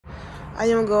I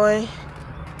am going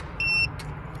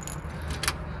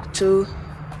to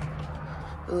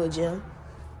the little gym.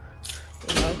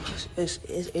 You know,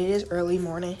 it is early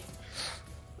morning,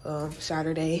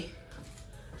 Saturday.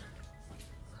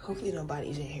 Hopefully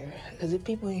nobody's in here, because if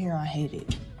people in here, I hate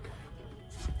it.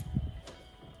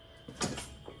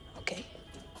 Okay,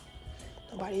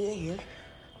 nobody's in here.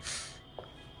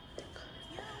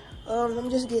 I'm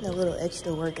just getting a little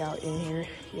extra workout in here,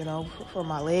 you know, for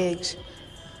my legs.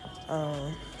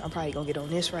 I'm probably gonna get on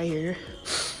this right here.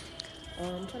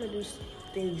 I'm trying to do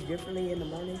things differently in the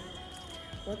morning.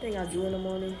 One thing I do in the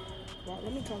morning, well,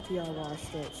 let me talk to y'all while I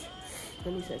stretch.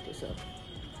 Let me set this up.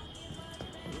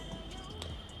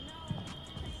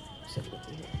 Set it up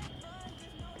here.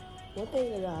 One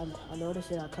thing that I notice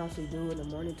that I constantly do in the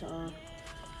morning time,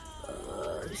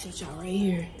 set y'all right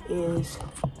here, is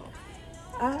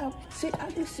I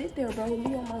just sit there, bro, and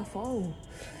be on my phone.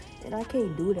 And I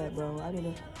can't do that, bro. I need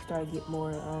to start to get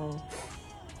more,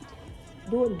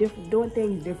 doing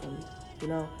things differently, you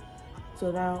know?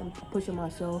 So now I'm pushing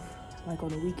myself, like on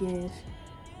the weekends,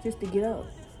 just to get up,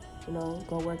 you know,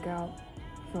 go work out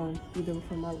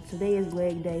today is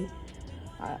leg day.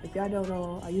 If y'all don't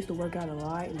know, I used to work out a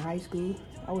lot in high school.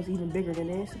 I was even bigger than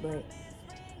this, but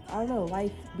I don't know,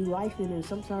 life be life, and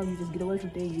sometimes you just get away from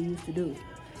things you used to do.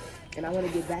 And I want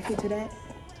to get back into that.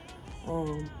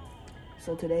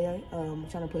 So today, I'm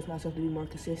trying to push myself to be more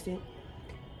consistent.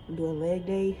 I'm doing leg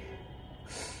day.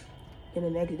 And the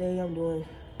next day, I'm doing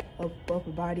upper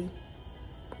body.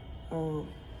 And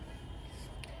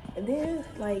then,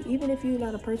 like, even if you're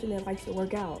not a person that likes to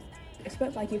work out,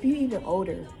 especially, like, if you're an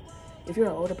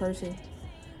older person,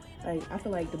 like, I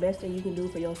feel like the best thing you can do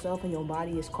for yourself and your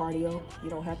body is cardio. You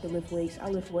don't have to lift weights. I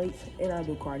lift weights and I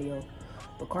do cardio.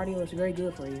 But cardio is very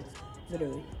good for you,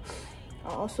 literally.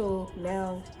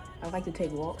 I like to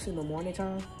take walks in the morning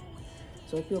time.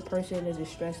 So if you're a person that's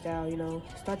just stressed out, you know,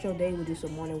 start your day with just a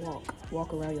morning walk.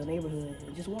 Walk around your neighborhood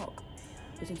and just walk.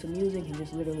 Listen to music and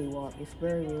just literally walk. It's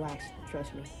very relaxing,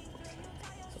 trust me.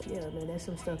 So yeah, man, that's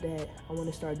some stuff that I want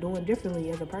to start doing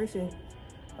differently as a person.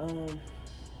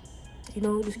 You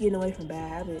know, just getting away from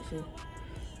bad habits and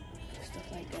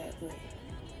stuff like that. But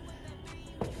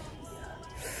yeah.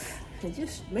 And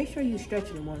just make sure you stretch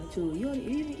in the morning too. You know,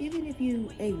 even if you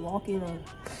ain't walking or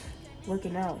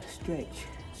working out, stretch.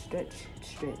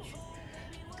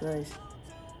 Because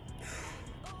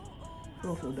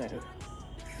you'll feel better.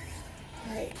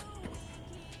 All right.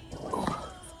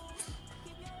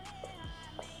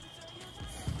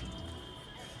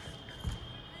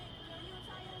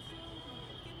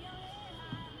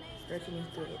 Stretching is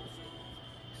good.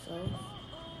 So,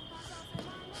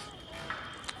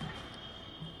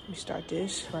 let me start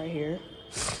this right here.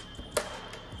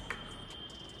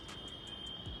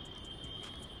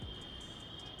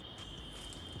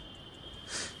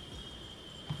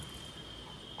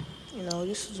 You know,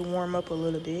 just to warm up a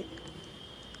little bit.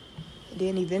 And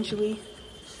then eventually,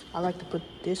 I like to put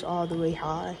this all the way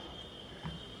high,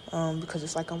 because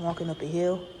it's like I'm walking up a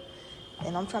hill.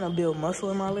 And I'm trying to build muscle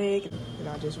in my leg, and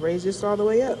I just raise this all the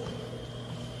way up.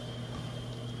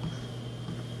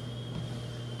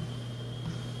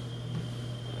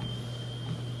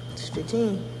 It's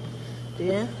 15.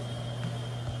 Then,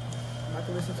 I'm about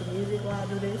to listen to music while I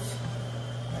do this.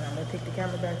 And I'm gonna pick the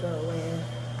camera back up when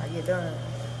I get done.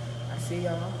 I see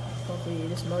y'all. Hopefully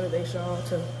this motivates y'all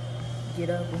to get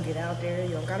up and get out there.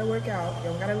 You don't gotta work out. You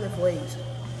don't gotta lift weights.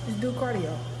 Just do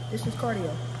cardio. This is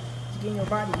cardio. Just getting your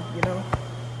body, you know,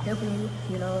 helping you,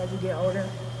 you know, as you get older.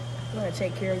 You wanna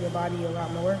take care of your body a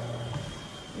lot more.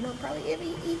 You know, probably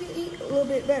even eat a little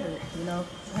bit better, you know.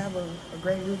 Have a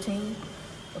great routine,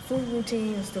 a food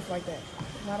routine and stuff like that.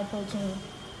 A lot of protein.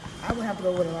 I would have to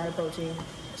go with a lot of protein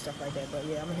and stuff like that, but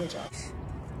yeah, I'm gonna hit y'all.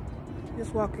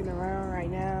 Just walking around right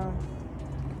now,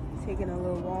 taking a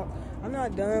little walk. I'm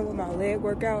not done with my leg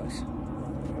workouts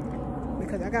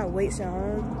because I got weights at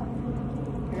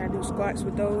home and I do squats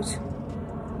with those.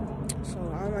 So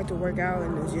I don't like to work out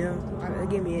in the gym.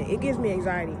 It gives me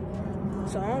anxiety.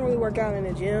 So I don't really work out in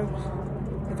the gym.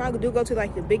 If I do go to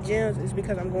like the big gyms, it's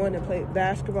because I'm going to play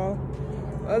basketball.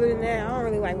 Other than that, I don't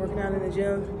really like working out in the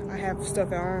gym. I have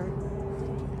stuff at home.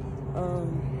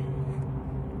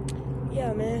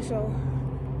 Yeah, man, so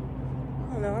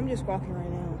I don't know, I'm just walking right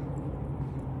now.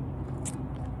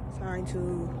 Trying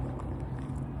to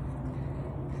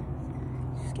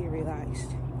just get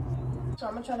relaxed. So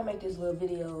I'm gonna try to make this little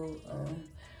video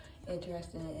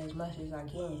interesting as much as I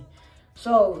can.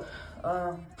 So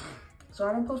I'm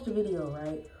gonna post a video,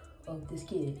 right, of this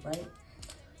kid, right?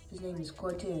 His name is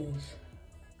Cortez.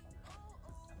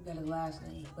 I got his last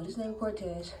name, but his name is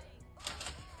Cortez.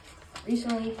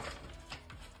 Recently,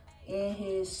 in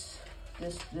this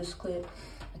clip.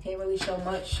 I can't really show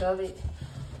much of it.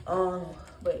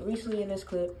 But recently in this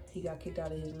clip, he got kicked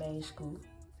out of his main school.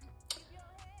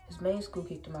 His main school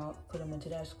kicked him out, put him into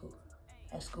that school.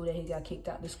 That school that he got kicked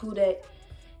out. The school that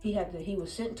he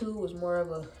was sent to was more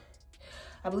of a,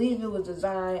 I believe it was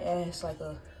designed as like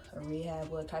a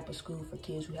rehab or a type of school for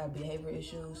kids who have behavior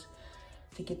issues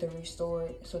to get them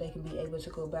restored so they can be able to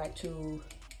go back to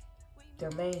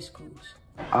their main schools.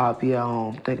 I'll be at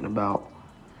home thinking about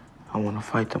I want to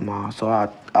fight tomorrow, so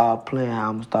I'll plan how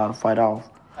I'm gonna start a fight off.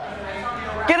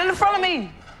 Get in front of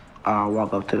me! I'll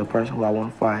walk up to the person who I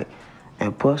want to fight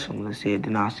and push him and say,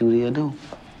 then I'll see what he'll do.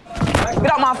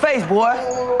 Get out my face,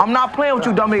 boy. I'm not playing with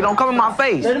you, dummy. Don't come in my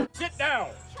face. Sit down.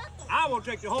 I will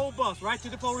take the whole bus right to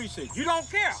the police seat. You don't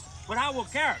care, but I will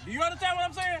care. Do you understand what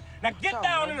I'm saying? Now get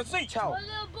down in the seat.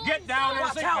 Get down in the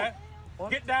seat, man.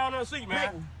 Get down in the seat,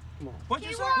 man. What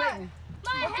you say?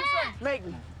 Make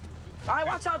me. All right,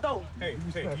 watch out, though. Hey,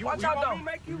 you watch out, though.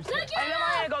 Make you? Hey, let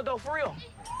my hand go, though, for real.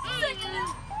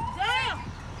 Damn!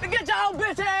 Get your whole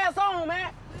bitch ass on,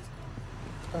 man.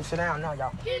 Don't sit down now,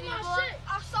 y'all. Get my shit.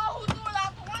 I saw who threw it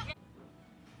out the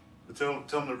window.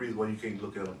 Tell them the reason why you can't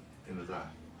look at them in his eye.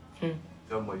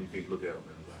 Tell them why you can't look at them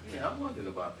in his eye. Yeah, I'm wondering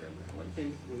about that, man. What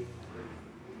you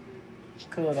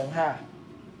think? Cause I'm high.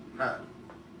 High.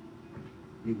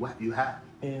 You high?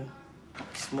 Yeah.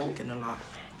 Smoking a lot.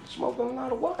 Smoking a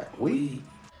lot of what? Weed.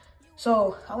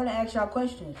 So, I want to ask y'all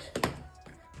questions.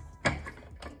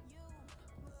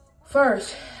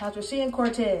 First, after seeing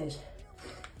Cortez,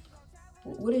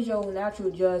 what is your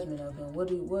natural judgment of him?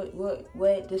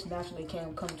 What this naturally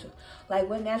come to? Like,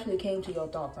 what naturally came to your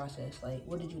thought process? Like,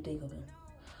 what did you think of him?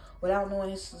 Without knowing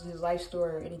his life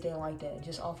story or anything like that,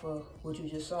 just off of what you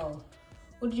just saw,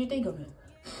 what did you think of him?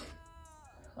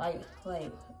 Like,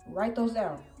 write those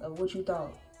down of what you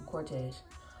thought of Cortez.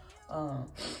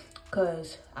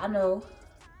 Cause I know,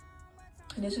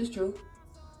 and this is true,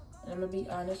 and I'm gonna be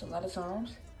honest, a lot of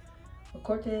times, when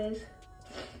Cortez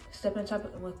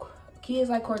when kids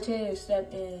like Cortez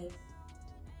step in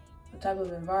a type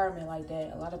of environment like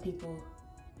that, a lot of people,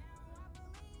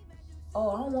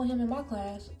 oh, I don't want him in my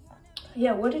class.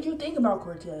 Yeah, what did you think about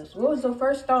Cortez? What was the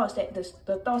first thoughts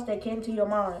the thoughts that came to your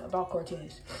mind about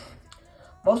Cortez?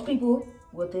 Most people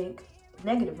would think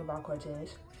negative about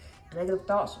Cortez. Negative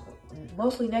thoughts,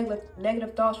 mostly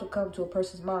negative thoughts would come to a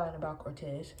person's mind about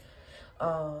Cortez.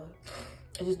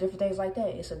 It's just different things like that.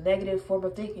 It's a negative form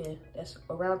of thinking that's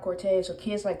around Cortez, or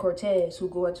kids like Cortez who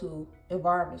go into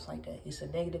environments like that. It's a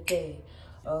negative thing.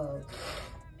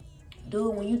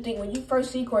 Dude, when you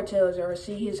first see Cortez or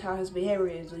see how his behavior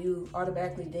is, you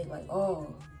automatically think like,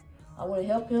 oh, I want to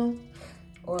help him,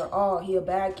 or oh, he a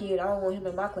bad kid, I don't want him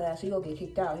in my class, he gonna get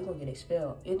kicked out, he gonna get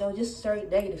expelled. You know, just certain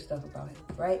negative stuff about him,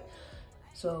 right?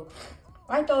 So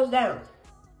write those down.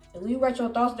 And when you write your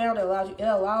thoughts down, it allows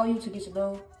you to get to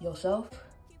know yourself.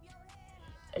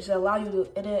 It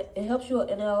helps you,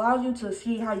 and it allows you to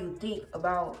see how you think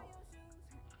about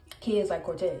kids like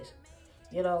Cortez.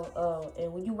 You know,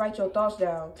 and when you write your thoughts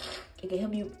down, it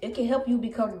can help you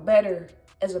become better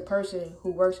as a person who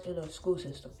works in a school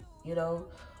system. You know,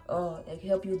 it can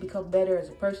help you become better as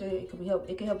a person. It can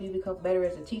help you become better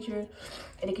as a teacher,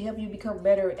 and it can help you become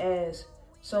better as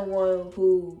someone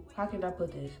who, how can I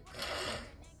put this?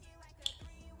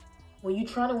 When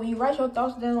you write your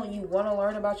thoughts down, you want to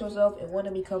learn about yourself and want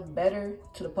to become better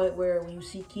to the point where when you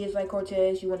see kids like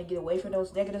Cortez, you want to get away from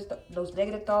those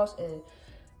negative thoughts and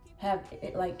have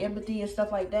like empathy and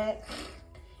stuff like that.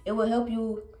 It will help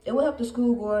you. It will help the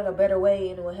school go in a better way,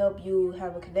 and it will help you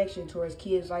have a connection towards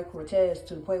kids like Cortez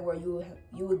to the point where you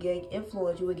will gain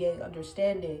influence, you will gain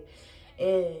understanding,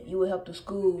 and you will help the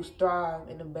schools thrive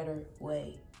in a better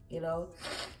way. You know,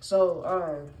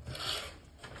 so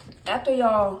after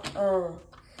y'all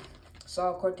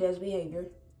saw Cortez's behavior,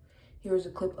 here's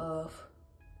a clip of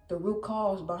the root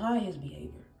cause behind his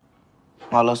behavior.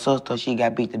 My little sister, she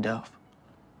got beat to death.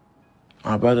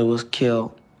 My brother was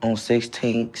killed on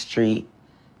 16th Street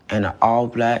in an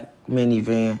all-black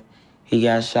minivan. He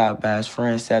got shot by his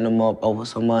friend, setting him up over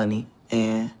some money.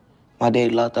 And my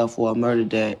dad locked up for a murder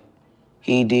that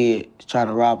he did, trying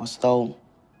to rob a store.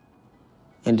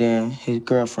 And then his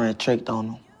girlfriend tricked on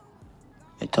him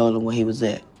and told him where he was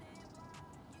at.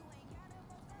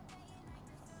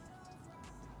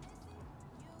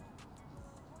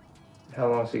 How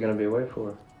long is he gonna be away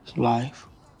for? His life.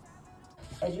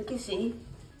 As you can see,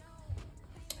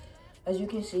 as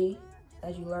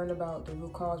you learn about the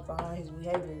root cause behind his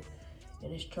behavior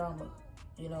and his trauma,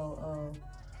 you know,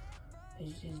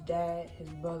 his dad, his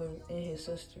brother, and his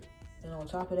sister. And on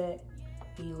top of that,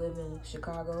 he lived in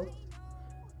Chicago.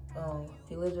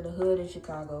 He lived in the hood in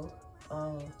Chicago.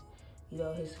 You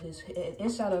know, his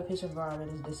inside of his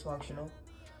environment is dysfunctional.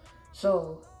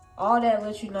 So all that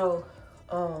lets you know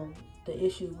the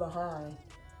issue behind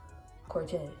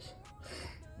Cortez.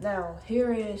 Now,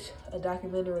 here is a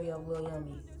documentary of Lil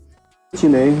Yummy. What's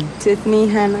your name? Tiffany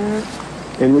Hannah.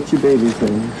 And what's your baby's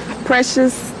name?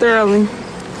 Precious Sterling.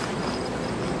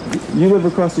 You live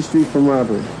across the street from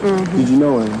Robert. Mm-hmm. Did you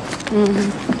know him?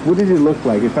 Mm-hmm. What did he look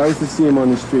like? If I was to see him on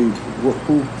the street, what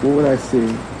would I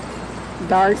see?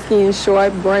 Dark skin,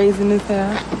 short, braids in his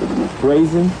hair.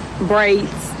 Brazen?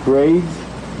 Braids. Braids?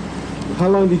 How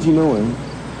long did you know him?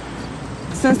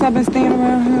 Since I've been staying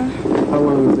around here. How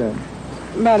long was that?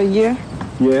 About a year.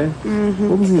 Yeah? Mm-hmm.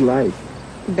 What was he like?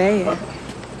 Bad.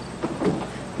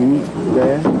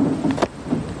 Bad?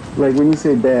 Like, when you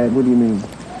say bad, what do you mean?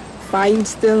 Fighting,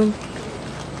 stealing,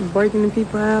 breaking into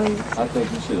people's houses. I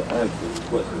think you should have answered the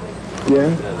question.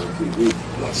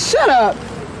 Yeah? Shut up!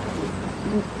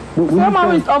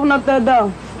 Somebody open up that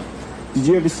door. Did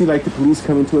you ever see, like, the police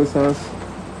coming to his house?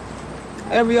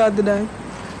 Every other day.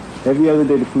 Every other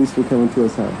day the police would come into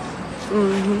his house?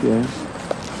 Mm-hmm. Yeah?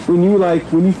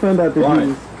 When you found out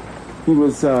that he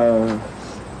was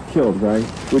killed, right?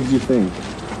 What did you think?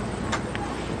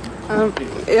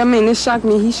 I mean, it shocked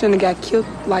me. He shouldn't have got killed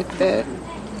like that.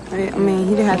 I mean,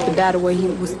 he didn't have to die the way he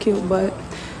was killed, but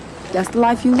that's the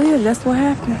life you live. That's what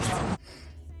happens.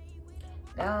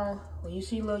 Now, when you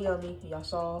see Lil Yummy, y'all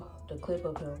saw the clip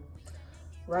of him.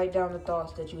 Write down the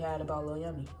thoughts that you had about Lil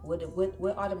Yummy.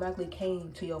 What automatically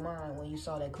came to your mind when you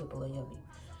saw that clip of Lil Yummy?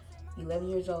 11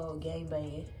 years old, gang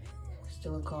banging,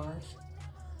 stealing cars,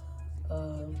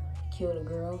 killed a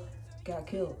girl, got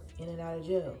killed, in and out of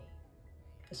jail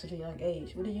at such a young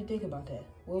age. What did you think about that?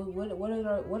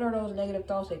 What are those negative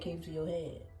thoughts that came to your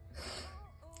head?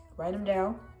 Write them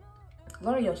down.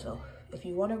 Learn yourself. If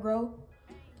you want to grow,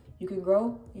 you can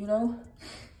grow, you know?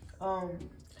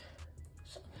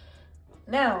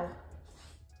 Now,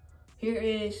 here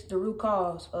is the root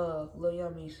cause of Lil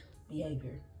Yummy's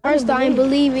behavior. First, I didn't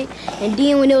believe it, and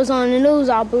then when it was on the news,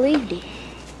 I believed it.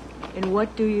 And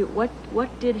what did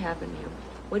happen to him?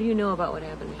 What do you know about what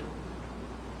happened to him?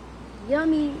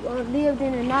 Yummy lived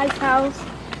in a nice house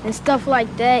and stuff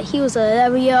like that. He was an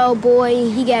 11-year-old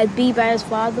boy. He got beat by his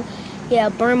father. He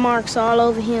had burn marks all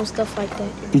over him, stuff like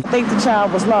that. I think the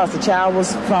child was lost. The child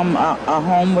was from a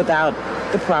home without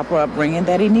the proper upbringing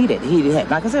that he needed. He had,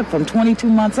 like I said, from 22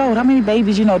 months old. How many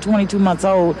babies, 22 months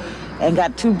old and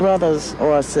got two brothers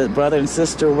or a brother and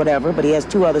sister or whatever, but he has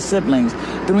two other siblings,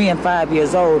 3 and 5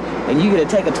 years old, and you get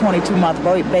to take a 22-month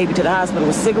baby to the hospital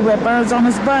with cigarette burns on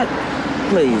his butt?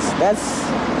 Please,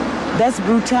 that's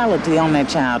brutality on that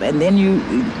child. And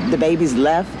then the baby's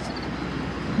left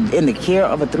in the care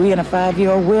of a 3 and a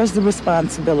 5-year-old. Where's the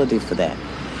responsibility for that?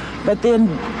 But then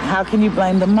how can you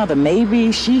blame the mother?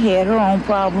 Maybe she had her own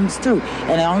problems too.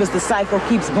 And as long as the cycle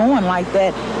keeps going like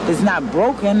that, it's not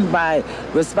broken by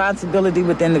responsibility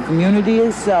within the community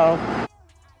itself.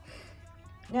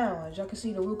 Now, as y'all can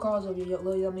see the root cause of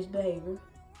Lil Yummy's behavior,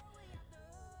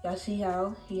 y'all see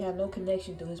how he had no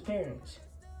connection to his parents.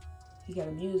 He got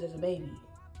abused as a baby.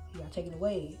 He got taken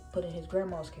away, put in his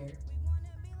grandma's care.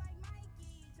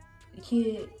 The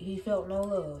kid, he felt no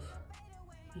love.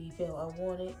 He felt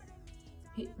unwanted.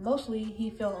 Mostly, he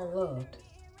felt unloved,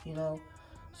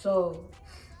 So,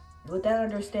 with that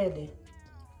understanding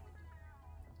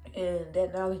and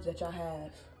that knowledge that y'all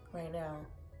have right now,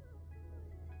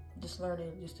 just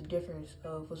learning just the difference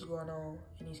of what's going on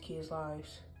in these kids'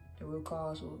 lives, the root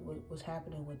cause of what's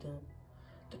happening with them,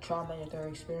 the trauma that they're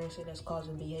experiencing that's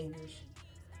causing behaviors.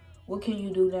 What can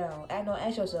you do now?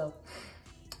 Ask yourself,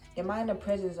 am I in the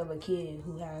presence of a kid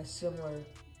who has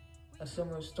a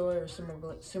similar story or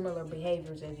similar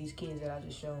behaviors as these kids that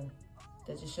just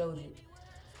showed you?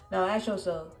 Now ask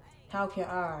yourself, how can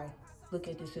I look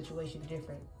at this situation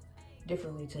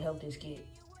differently to help this kid?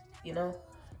 And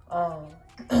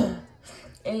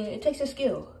it takes a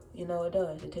skill, it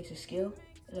does. It takes a skill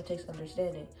and it takes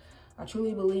understanding. I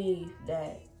truly believe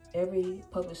that every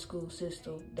public school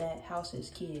system that houses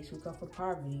kids who come from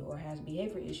poverty or has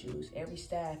behavior issues, every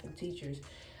staff and teachers,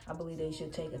 I believe they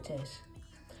should take a test,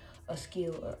 a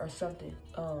skill or something.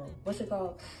 What's it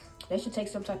called? They should take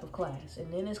some type of class.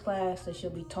 And in this class, they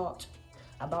should be taught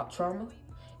about trauma.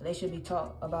 And they should be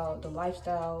taught about the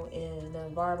lifestyle and the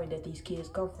environment that these kids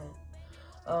come from.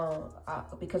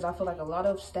 Because I feel like a lot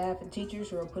of staff and teachers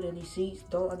who are put in these seats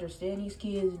don't understand these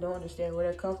kids, don't understand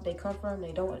where they come from.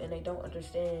 They don't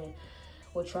understand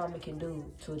what trauma can do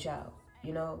to a child,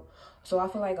 So I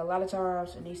feel like a lot of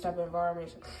times in these type of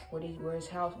environments where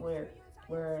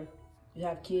you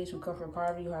have kids who come from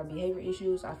poverty, who have behavior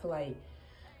issues, I feel like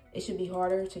it should be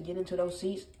harder to get into those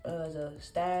seats as a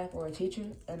staff or a teacher.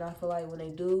 And I feel like when they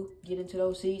do get into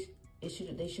those seats, it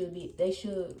should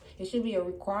be a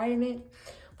requirement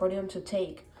for them to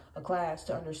take a class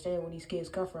to understand where these kids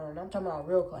come from. And I'm talking about a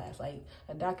real class, like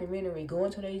a documentary, go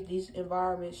into these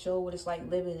environments, show what it's like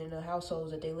living in the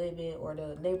households that they live in or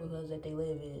the neighborhoods that they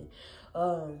live in,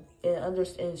 and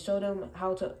show them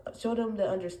the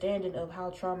understanding of how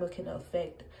trauma can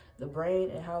affect the brain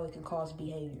and how it can cause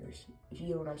behaviors, if you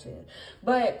get what I'm saying.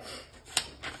 But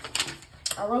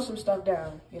I wrote some stuff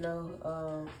down, you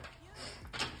know.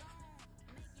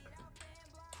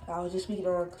 I was just speaking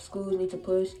on schools need to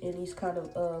push in these kind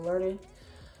of learning.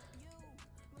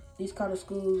 These kind of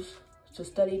schools to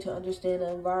study, to understand the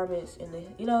environments. And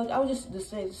I was just the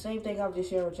same thing I was just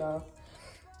sharing with y'all.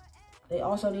 They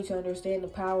also need to understand the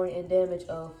power and damage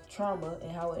of trauma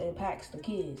and how it impacts the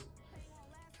kids.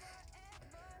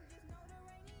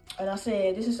 And I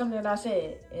said, this is something that I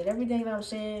said. And everything that I'm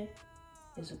saying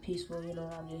is a peaceful,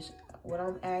 what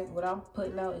I'm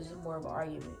putting out is more of an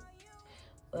argument.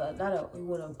 Not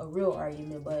a real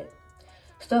argument, but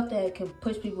stuff that can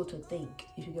push people to think,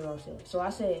 if you get what I'm saying. So I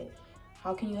said,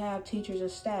 how can you have teachers and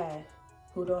staff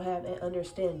who don't have an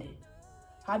understanding?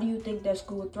 How do you think that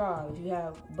school would thrive if you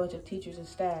have a bunch of teachers and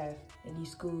staff in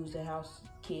these schools that house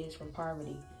kids from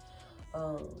poverty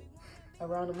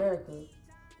around America?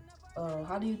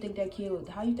 How do you think that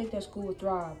school would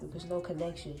thrive if there's no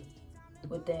connection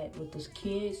with the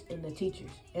kids and the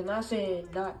teachers? And I'm saying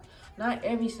not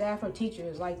every staff or teacher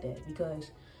is like that,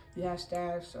 because you have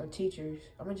staffs or teachers,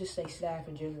 I'm gonna just say staff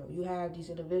in general. You have these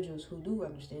individuals who do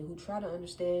understand, who try to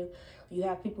understand. You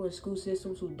have people in school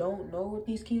systems who don't know what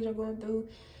these kids are going through,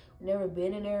 never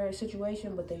been in their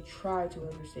situation, but they try to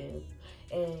understand.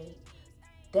 And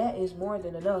that is more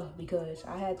than enough, because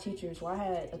I had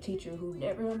a teacher who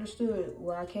never understood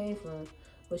where I came from,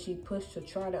 but she pushed to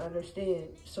try to understand.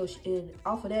 So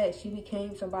off of that, she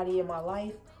became somebody in my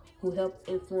life who helped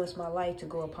influence my life to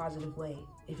go a positive way,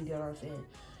 if you get what I'm saying.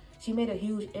 She made a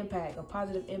huge impact, a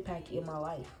positive impact in my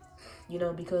life,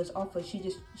 because off of she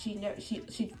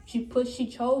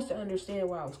chose to understand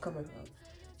where I was coming from.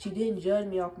 She didn't judge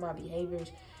me off my behaviors,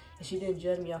 and she didn't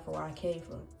judge me off of where I came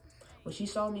from. When she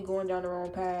saw me going down the wrong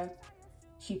path,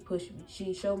 she pushed me.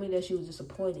 She showed me that she was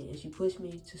disappointed, and she pushed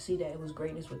me to see that it was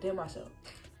greatness within myself.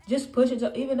 Just pushing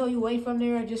to, even though you wait from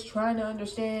there, just trying to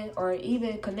understand, or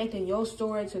even connecting your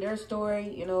story to their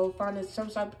story, finding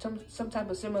some type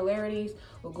of similarities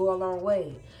will go a long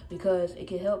way, because it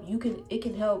can help. It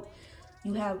can help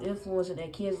you have influence in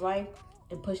that kid's life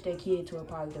and push that kid to a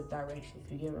positive direction,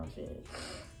 if you get what I'm saying.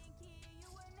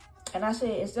 And I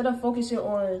said, instead of focusing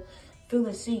on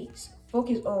filling seats,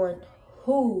 focus on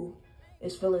who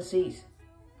is filling seats.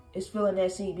 It's filling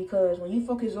that seat, because when you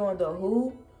focus on the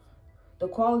who, the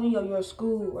quality of your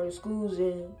school or the schools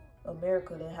in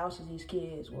America that houses these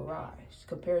kids will rise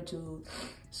compared to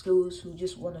schools who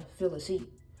just want to fill a seat.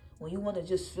 When you want to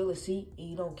just fill a seat and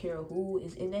you don't care who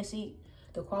is in that seat,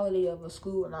 the quality of a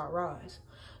school will not rise.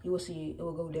 You will see it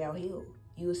will go downhill.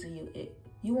 You will see it.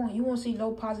 You won't see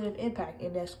no positive impact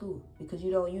in that school, because you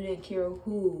didn't care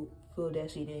who filled that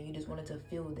seat in. You just wanted to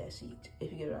fill that seat,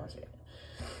 if you get what I'm saying.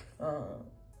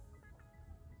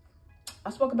 I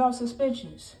spoke about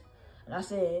suspensions. And I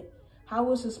said, how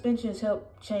will suspensions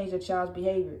help change a child's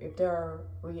behavior if they're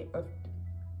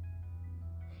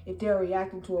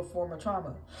reacting to a form of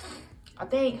trauma? I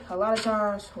think a lot of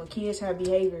times when kids have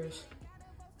behaviors,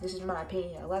 this is my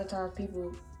opinion, a lot of times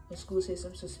people in school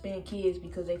systems suspend kids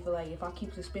because they feel like if I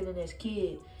keep suspending this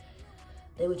kid,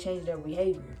 they would change their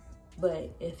behavior.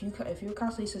 But if you're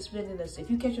constantly suspending this, if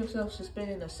you catch yourself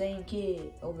suspending the same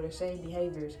kid over the same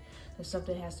behaviors, then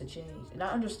something has to change. And I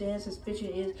understand suspension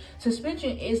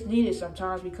is needed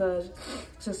sometimes, because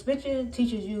suspension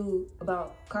teaches you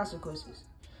about consequences.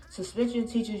 Suspension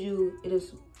teaches you it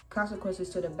is consequences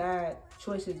to the bad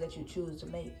choices that you choose to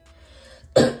make.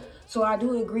 So I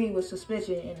do agree with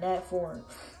suspension in that form.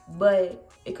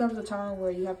 But it comes a time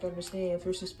where you have to understand, if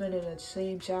you're suspending the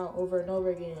same child over and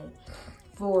over again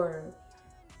for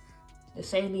the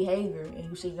same behavior and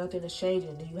you see nothing is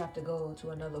changing, then you have to go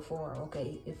to another form.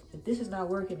 Okay, if this is not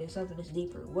working, then something is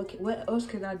deeper. What else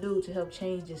can I do to help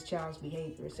change this child's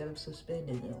behavior instead of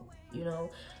suspending them?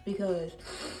 Because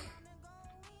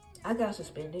I got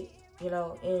suspended, and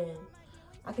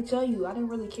I can tell you I didn't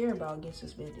really care about getting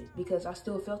suspended, because I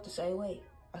still felt the same way.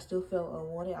 I still felt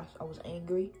unwanted. I was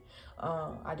angry.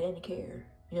 I didn't care.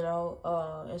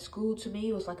 And school to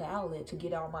me was like an outlet to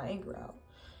get all my anger out.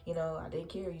 I didn't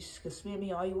care. You can suspend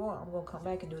me all you want. I'm going to come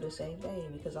back and do the same thing,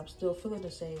 because I'm still feeling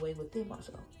the same way within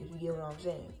myself, if you get what I'm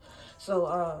saying.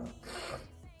 So,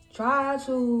 try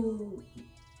to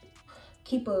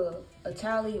keep a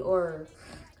tally or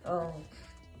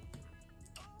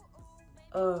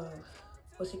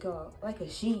what's it called? Like a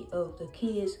sheet of the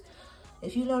kids.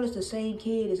 If you notice the same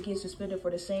kid is getting suspended for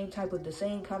the same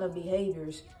kind of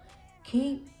behaviors,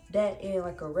 keep that in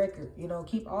like a record, you know,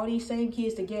 keep all these same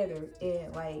kids together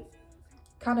and like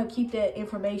kind of keep that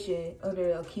information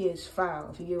under a kid's file,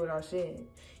 if you get what I'm saying.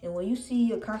 And when you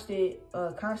see a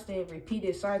constant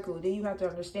repeated cycle, then you have to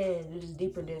understand this is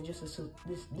deeper than just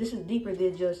this is deeper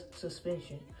than just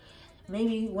suspension.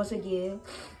 Maybe once again,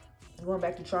 going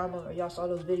back to trauma, or y'all saw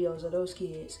those videos of those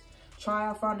kids, try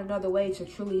out, find another way to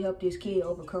truly help this kid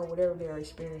overcome whatever they're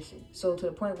experiencing. So to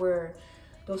the point where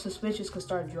those suspensions can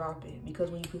start dropping,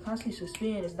 because when you constantly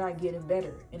suspend, it's not getting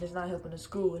better, and it's not helping the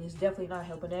school, and it's definitely not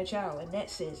helping that child in that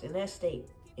sense, in that state,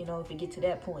 you know, if it get to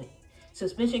that point.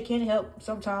 Suspension can help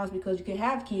sometimes, because you can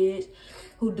have kids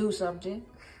who do something,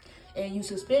 and you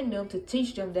suspend them to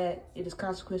teach them that it is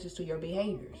consequences to your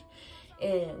behaviors,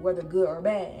 and whether good or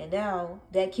bad. And now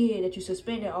that kid that you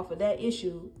suspended off of that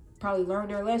issue probably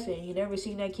learned their lesson. You never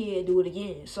seen that kid do it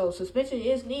again. So suspension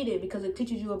is needed because it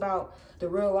teaches you about the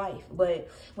real life. But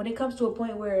when it comes to a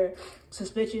point where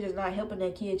suspension is not helping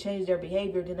that kid change their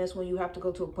behavior, then that's when you have to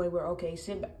go to a point where, okay,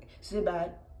 sit back,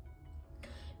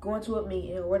 go into a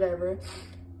meeting or whatever,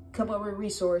 come up with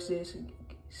resources,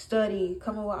 study,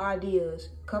 come up with ideas,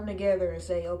 come together and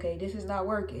say, okay, this is not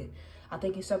working. I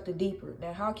think it's something deeper.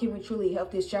 Now, how can we truly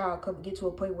help this child get to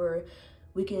a point where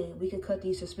we can cut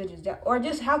these suspensions down, or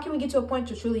just how can we get to a point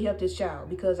to truly help this child?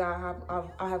 Because I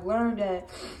have learned that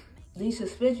these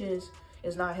suspensions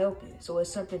is not helping, so it's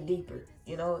something deeper,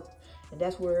 you know. And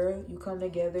that's where you come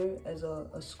together as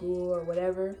a school or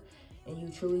whatever, and you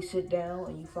truly sit down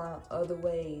and you find other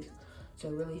ways to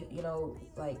really, you know,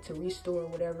 like to restore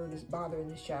whatever is bothering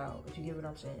this child. If you get what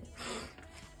I'm saying.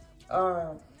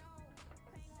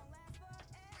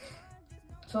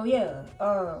 So yeah,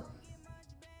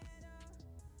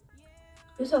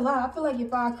 it's a lot. I feel like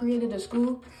if I created a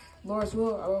school,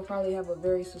 Lawrenceville, I would probably have a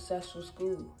very successful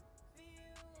school.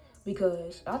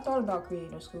 Because I thought about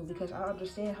creating a school because I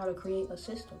understand how to create a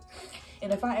system.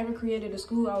 And if I ever created a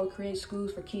school, I would create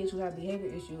schools for kids who have behavior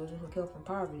issues and who come from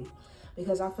poverty.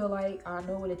 Because I feel like I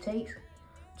know what it takes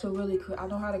to really I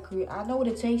know how to create. I know what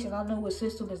it takes, and I know what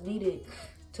system is needed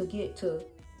to get to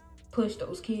push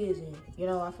those kids in. You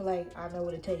know, I feel like I know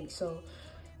what it takes. So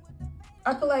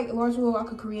I feel like Lawrenceville, I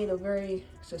could create a very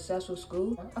successful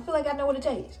school. I feel like I know what it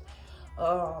takes.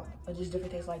 Just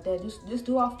different things like that. Just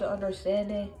do off the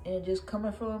understanding and just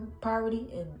coming from poverty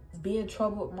and being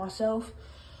troubled myself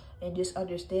and just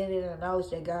understanding the knowledge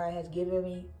that God has given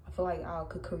me. I feel like I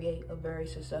could create a very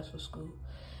successful school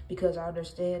because I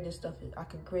understand this stuff. I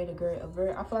can create I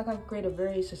feel like I can create a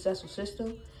very successful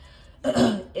system.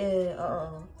 And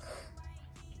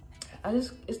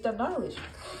it's the knowledge.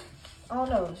 I don't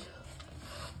know.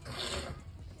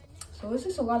 So it's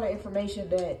just a lot of information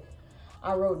that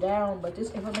I wrote down, but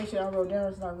this information I wrote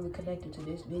down is not really connected to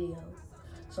this video.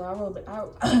 So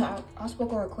I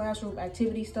spoke on classroom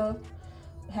activity stuff,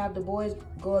 have the boys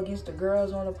go against the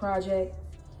girls on a project.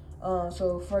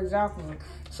 So for example,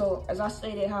 so as I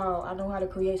stated how I know how to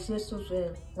create systems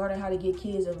and learning how to get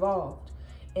kids involved,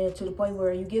 and to the point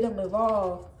where you get them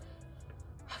involved,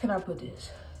 how can I put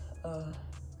this?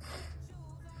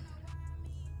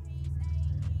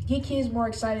 Get kids more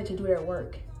excited to do their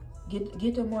work.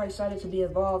 Get them more excited to be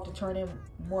involved and turn in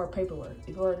more paperwork,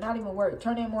 or not even work,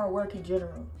 turn in more work in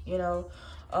general, you know.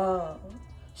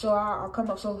 So I'll come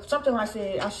up, so something I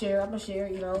said, I'm gonna share,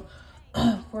 you know.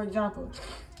 For example,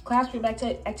 classroom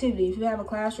activity. If you have a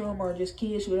classroom or just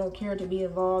kids who don't care to be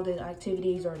involved in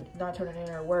activities or not turning in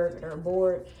their work or they're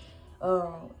bored,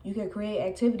 you can create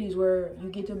activities where you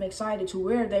get them excited to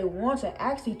where they want to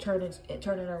actually turn in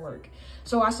their work.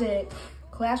 So I said,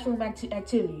 classroom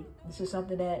activity. This is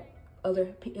something that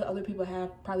other people have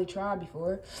probably tried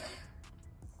before.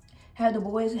 Have the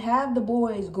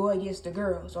boys go against the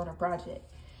girls on a project.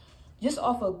 Just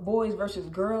off of boys versus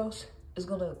girls is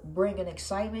gonna bring an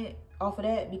excitement off of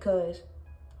that, because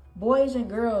boys and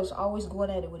girls always going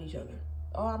at it with each other.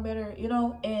 Oh, I'm better, you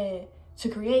know. And to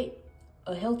create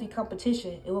a healthy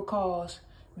competition, it will cause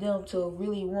them to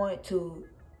really want to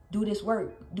do this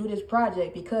work, do this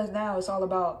project, because now it's all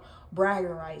about bragging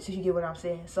rights, if you get what I'm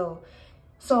saying.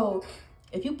 So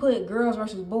if you put girls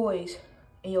versus boys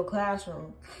in your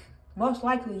classroom, most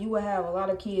likely you will have a lot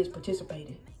of kids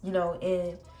participating, you know,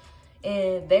 and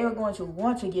and they are going to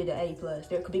want to get the A+.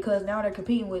 Because now they're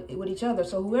competing with each other.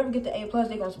 So whoever get the A+,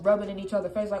 they're gonna rub it in each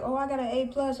other's face like, oh, I got an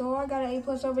A+, oh, I got an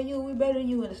A+ over you, we better than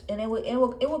you, and it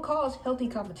will cause healthy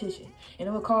competition, and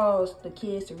it will cause the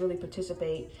kids to really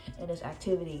participate in this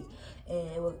activity,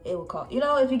 and it will cause, you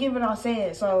know, if you get what I'm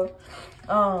saying. So,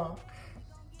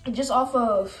 just off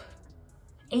of,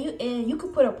 and you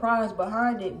could put a prize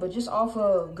behind it, but just off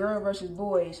of girl versus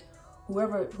boys,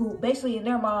 who basically in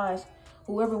their minds,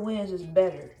 whoever wins is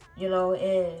better, you know,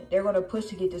 and they're going to push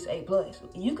to get this A+.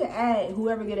 You can add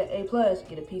whoever get an A+,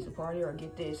 get a pizza party or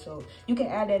get this. So you can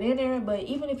add that in there, but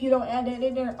even if you don't add that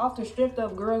in there, off the strength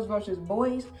of girls versus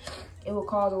boys, it will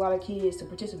cause a lot of kids to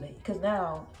participate, because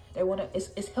now they want to,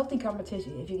 it's healthy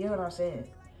competition, if you get what I'm saying.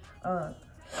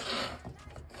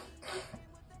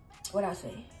 What I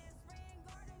say?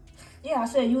 Yeah, I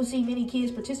said you will see many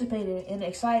kids participating and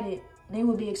excited. They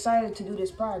will be excited to do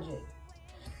this project.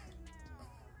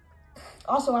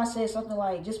 Also, I said something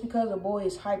like, just because a boy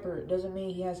is hyper doesn't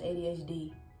mean he has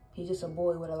ADHD. He's just a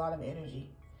boy with a lot of energy.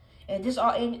 And just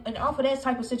and off of that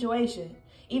type of situation,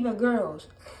 even girls,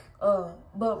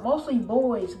 but mostly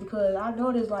boys, because I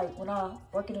noticed, like, when I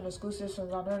working in the school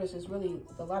systems, I noticed it's really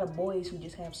a lot of boys who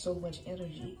just have so much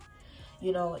energy,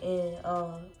 you know.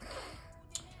 And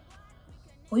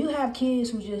when you have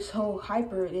kids who just so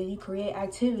hyper, then you create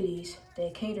activities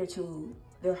that cater to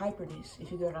their hyperness,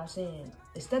 if you get what I'm saying.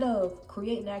 Instead of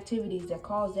creating activities that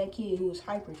cause that kid who is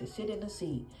hyper to sit in the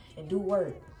seat and do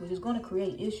work, which is going to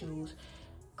create issues,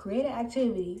 create an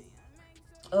activity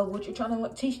of what you're trying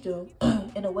to teach them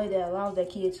in a way that allows that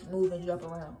kid to move and jump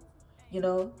around, you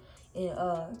know.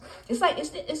 And it's like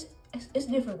it's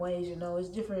different ways, you know. It's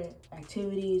different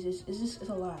activities. It's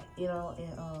a lot, you know.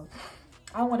 And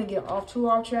I don't want to get too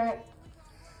off track,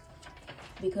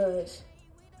 because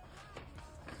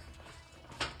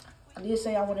I did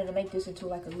say I wanted to make this into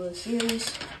like a little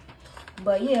series.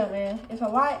 But yeah, man, it's a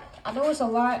lot. I know it's a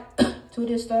lot to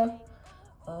this stuff.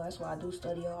 That's why I do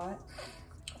study a lot.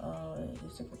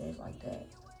 Just different things like that.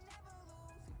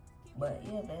 But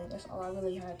yeah, man, that's all I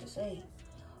really had to say.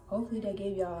 Hopefully that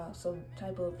gave y'all some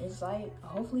type of insight.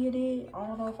 Hopefully it did. I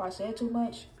don't know if I said too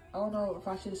much. I don't know if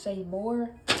I should say more.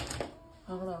 I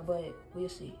don't know, but we'll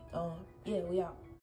see. Yeah, we out.